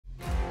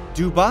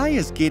Dubai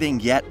is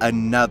getting yet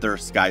another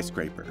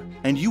skyscraper,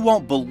 and you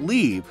won't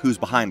believe who's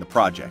behind the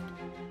project.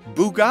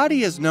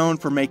 Bugatti is known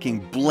for making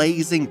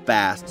blazing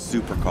fast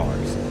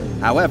supercars.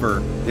 However,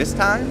 this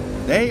time,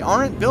 they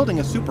aren't building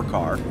a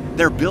supercar,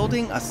 they're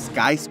building a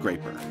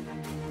skyscraper.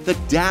 The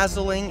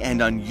dazzling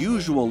and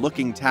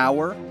unusual-looking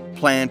tower,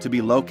 planned to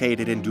be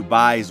located in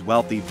Dubai's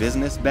wealthy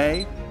business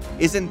bay,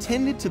 is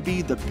intended to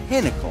be the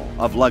pinnacle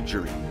of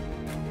luxury.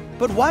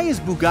 But why is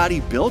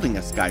Bugatti building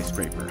a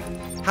skyscraper?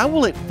 How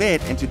will it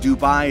fit into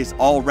Dubai's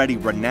already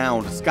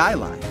renowned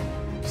skyline?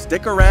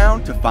 Stick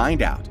around to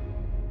find out.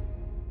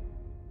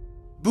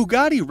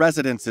 Bugatti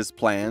Residences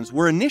plans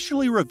were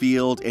initially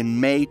revealed in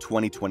May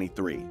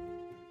 2023.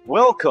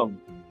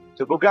 Welcome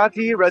to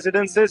Bugatti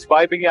Residences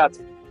by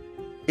Binghatti.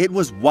 It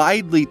was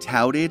widely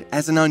touted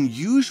as an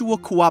unusual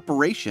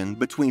cooperation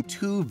between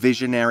two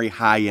visionary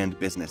high-end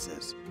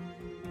businesses.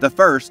 The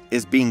first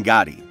is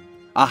Binghatti,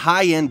 a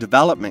high-end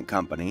development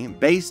company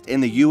based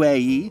in the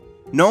UAE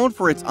known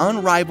for its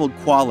unrivaled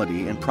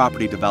quality in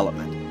property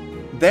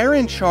development. They're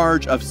in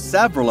charge of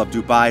several of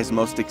Dubai's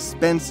most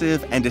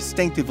expensive and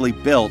distinctively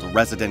built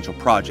residential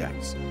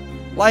projects,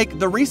 like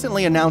the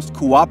recently announced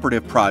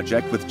cooperative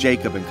project with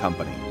Jacob &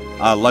 Company,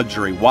 a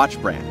luxury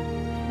watch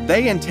brand.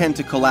 They intend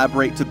to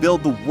collaborate to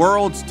build the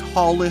world's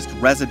tallest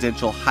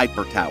residential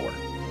hyper tower,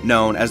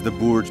 known as the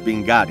Burj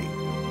Binghatti.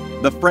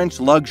 The French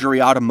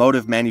luxury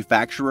automotive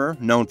manufacturer,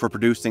 known for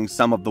producing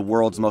some of the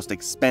world's most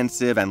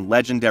expensive and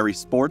legendary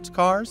sports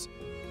cars,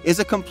 is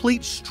a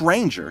complete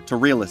stranger to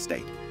real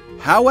estate.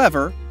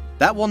 However,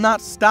 that will not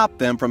stop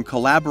them from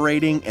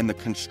collaborating in the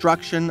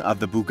construction of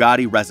the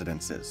Bugatti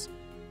Residences.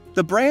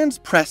 The brand's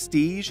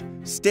prestige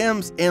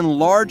stems in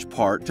large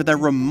part to their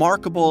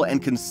remarkable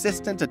and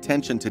consistent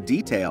attention to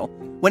detail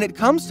when it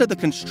comes to the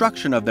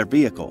construction of their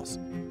vehicles.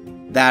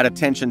 That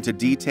attention to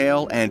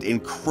detail and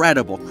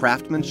incredible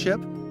craftsmanship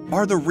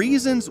are the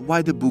reasons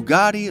why the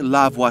Bugatti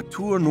La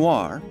Voiture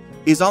Noire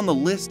is on the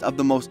list of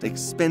the most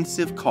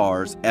expensive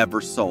cars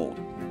ever sold,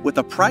 with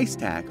a price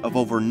tag of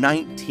over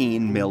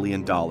 $19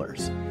 million.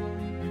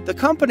 The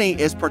company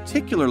is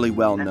particularly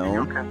well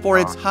known for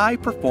its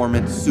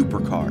high-performance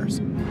supercars,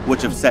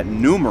 which have set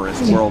numerous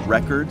world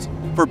records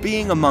for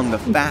being among the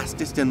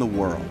fastest in the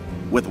world,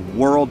 with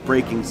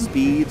world-breaking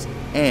speeds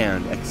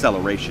and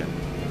acceleration.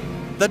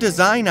 The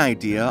design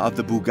idea of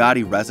the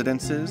Bugatti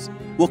Residences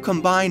will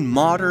combine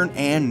modern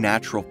and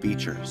natural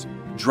features,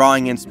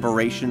 drawing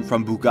inspiration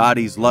from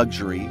Bugatti's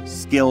luxury,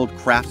 skilled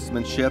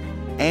craftsmanship,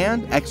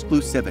 and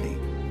exclusivity.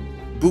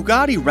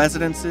 Bugatti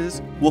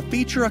Residences will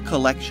feature a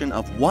collection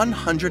of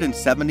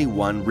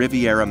 171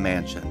 Riviera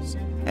mansions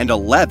and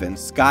 11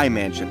 Sky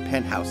Mansion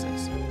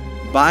penthouses.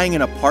 Buying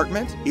an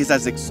apartment is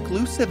as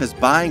exclusive as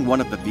buying one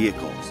of the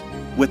vehicles,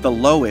 with the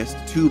lowest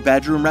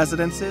two-bedroom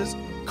residences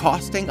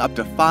costing up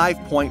to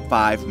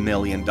 $5.5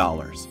 million.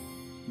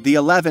 The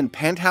 11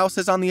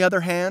 penthouses, on the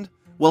other hand,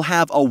 will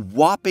have a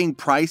whopping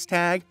price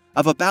tag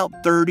of about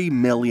 $30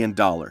 million,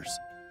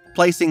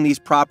 placing these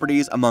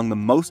properties among the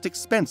most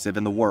expensive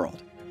in the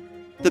world.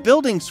 The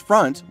building's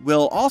front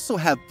will also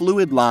have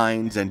fluid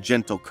lines and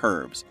gentle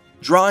curves,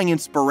 drawing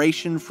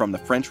inspiration from the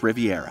French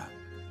Riviera.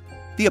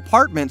 The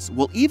apartments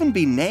will even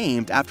be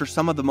named after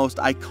some of the most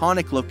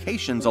iconic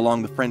locations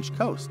along the French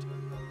coast,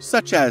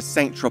 such as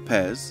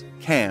Saint-Tropez,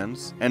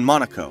 Cannes, and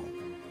Monaco.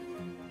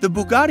 The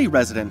Bugatti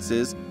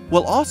Residences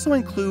will also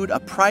include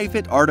a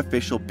private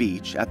artificial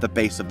beach at the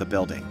base of the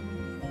building.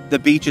 The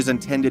beach is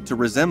intended to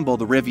resemble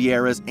the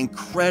Riviera's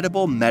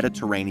incredible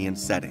Mediterranean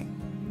setting.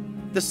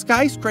 The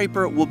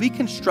skyscraper will be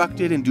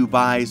constructed in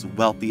Dubai's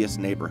wealthiest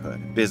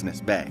neighborhood,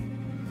 Business Bay.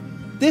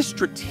 This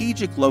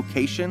strategic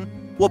location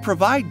will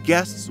provide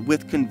guests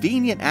with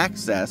convenient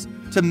access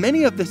to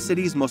many of the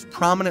city's most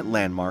prominent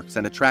landmarks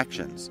and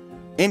attractions,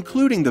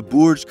 including the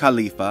Burj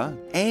Khalifa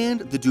and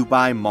the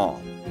Dubai Mall.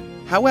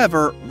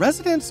 However,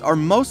 residents are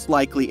most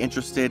likely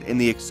interested in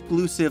the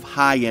exclusive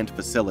high-end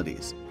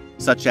facilities,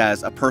 such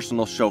as a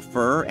personal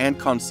chauffeur and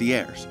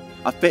concierge,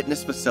 a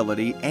fitness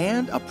facility,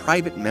 and a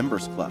private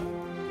members club.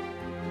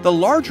 The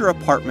larger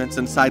apartments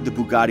inside the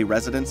Bugatti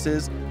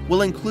Residences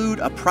will include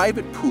a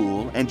private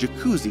pool and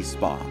jacuzzi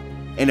spa,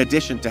 in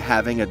addition to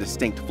having a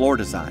distinct floor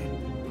design.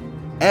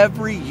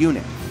 Every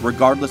unit,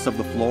 regardless of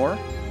the floor,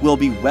 will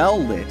be well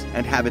lit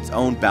and have its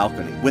own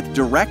balcony, with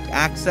direct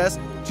access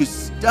to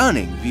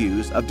stunning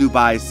views of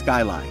Dubai's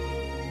skyline.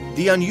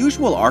 The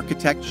unusual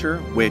architecture,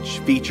 which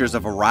features a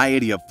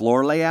variety of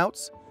floor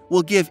layouts,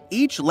 will give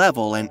each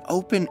level an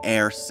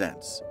open-air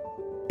sense.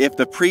 If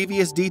the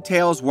previous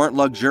details weren't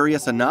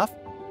luxurious enough,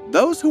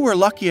 those who were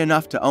lucky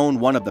enough to own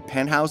one of the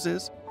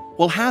penthouses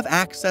will have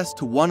access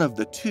to one of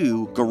the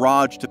two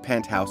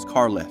garage-to-penthouse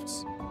car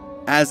lifts.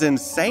 As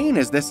insane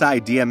as this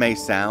idea may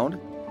sound,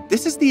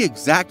 this is the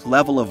exact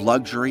level of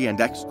luxury and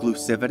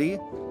exclusivity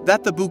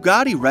that the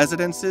Bugatti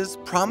Residences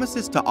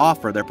promises to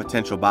offer their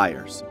potential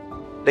buyers.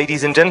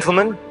 Ladies and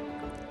gentlemen,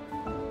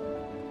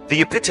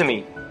 the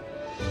epitome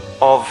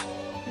of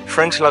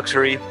French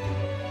luxury,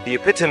 the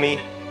epitome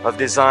of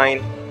design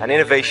and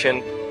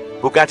innovation,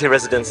 Bugatti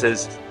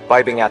Residences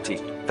by Binghatti.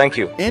 Thank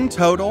you. In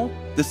total,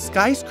 The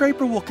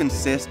skyscraper will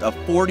consist of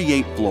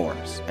 48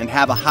 floors and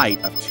have a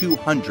height of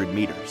 200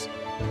 meters.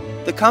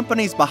 The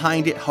companies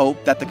behind it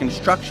hope that the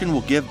construction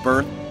will give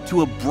birth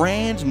to a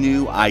brand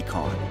new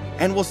icon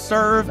and will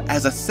serve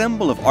as a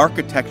symbol of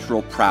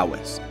architectural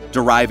prowess,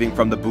 deriving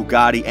from the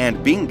Bugatti and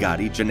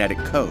Binghatti genetic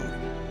code.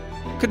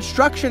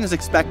 Construction is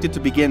expected to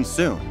begin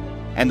soon,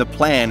 and the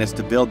plan is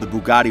to build the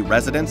Bugatti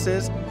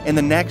Residences in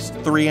the next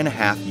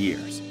 3.5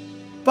 years.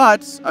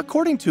 But,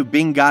 according to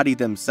Binghatti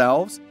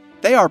themselves,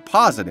 they are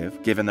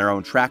positive, given their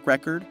own track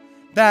record,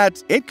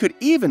 that it could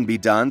even be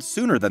done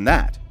sooner than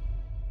that.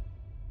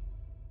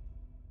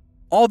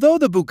 Although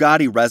the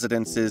Bugatti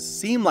Residences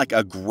seem like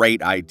a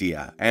great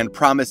idea and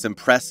promise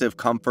impressive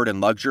comfort and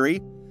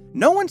luxury,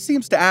 no one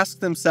seems to ask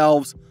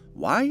themselves,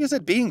 why is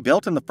it being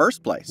built in the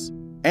first place?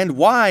 And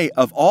why,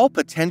 of all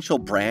potential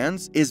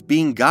brands, is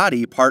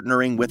Binghatti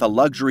partnering with a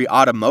luxury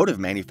automotive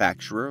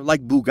manufacturer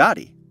like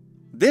Bugatti?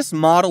 This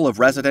model of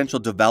residential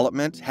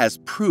development has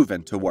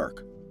proven to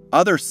work.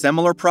 Other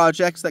similar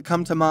projects that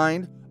come to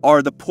mind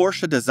are the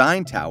Porsche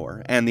Design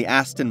Tower and the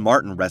Aston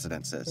Martin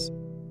Residences.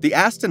 The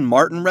Aston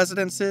Martin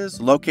Residences,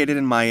 located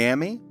in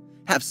Miami,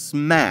 have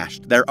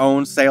smashed their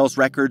own sales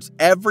records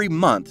every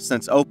month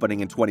since opening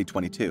in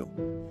 2022.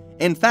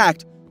 In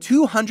fact,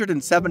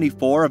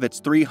 274 of its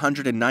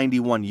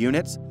 391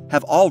 units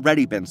have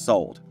already been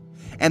sold,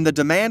 and the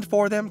demand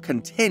for them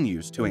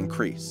continues to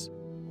increase.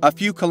 A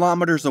few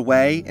kilometers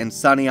away in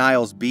Sunny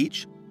Isles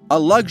Beach, a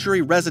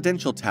luxury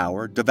residential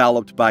tower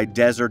developed by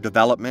Desert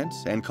Development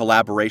in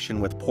collaboration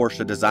with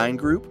Porsche Design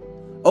Group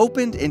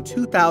opened in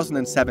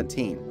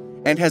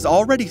 2017 and has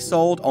already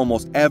sold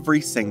almost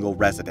every single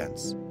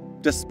residence.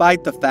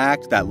 Despite the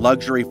fact that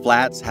luxury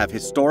flats have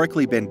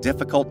historically been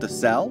difficult to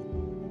sell,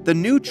 the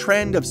new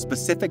trend of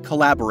specific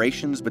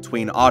collaborations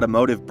between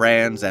automotive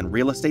brands and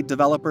real estate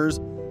developers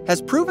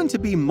has proven to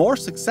be more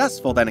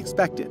successful than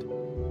expected.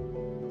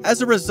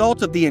 As a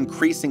result of the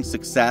increasing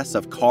success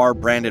of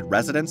car-branded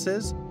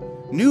residences,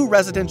 new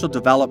residential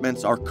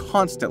developments are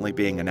constantly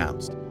being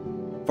announced.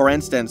 For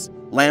instance,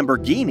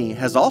 Lamborghini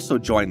has also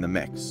joined the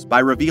mix by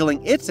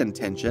revealing its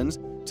intentions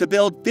to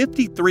build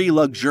 53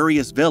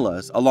 luxurious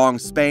villas along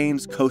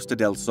Spain's Costa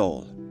del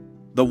Sol.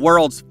 The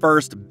world's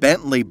first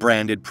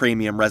Bentley-branded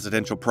premium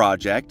residential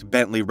project,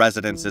 Bentley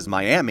Residences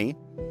Miami,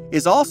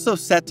 is also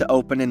set to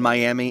open in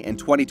Miami in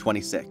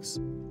 2026.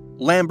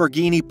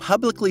 Lamborghini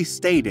publicly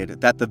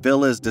stated that the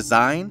villa's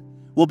design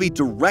will be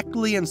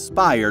directly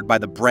inspired by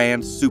the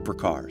brand's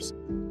supercars.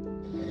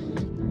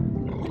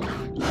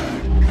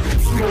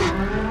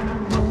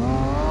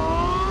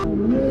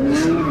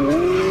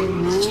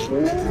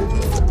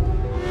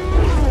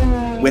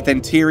 With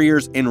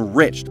interiors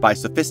enriched by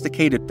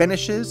sophisticated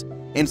finishes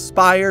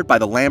inspired by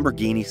the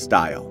Lamborghini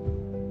style.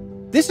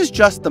 This is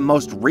just the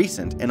most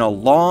recent in a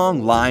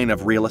long line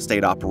of real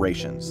estate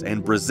operations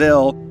in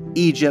Brazil,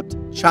 Egypt,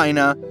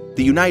 China,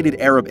 the United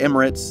Arab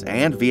Emirates,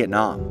 and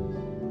Vietnam.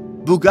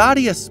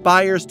 Bugatti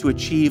aspires to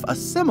achieve a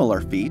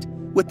similar feat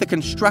with the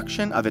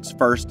construction of its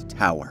first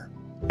tower.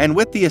 And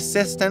with the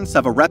assistance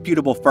of a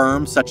reputable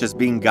firm such as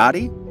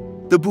Binghatti,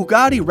 the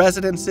Bugatti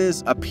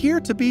Residences appear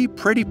to be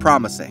pretty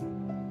promising.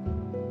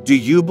 Do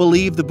you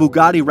believe the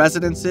Bugatti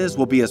Residences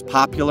will be as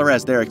popular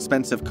as their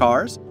expensive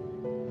cars?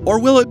 Or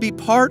will it be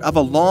part of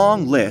a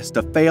long list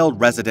of failed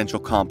residential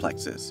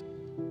complexes?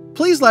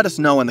 Please let us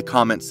know in the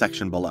comments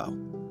section below.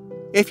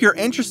 If you're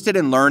interested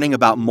in learning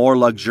about more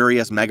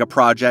luxurious mega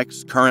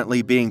projects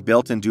currently being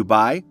built in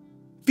Dubai,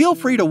 feel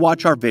free to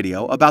watch our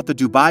video about the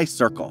Dubai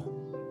Circle.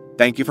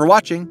 Thank you for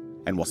watching,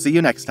 and we'll see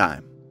you next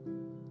time.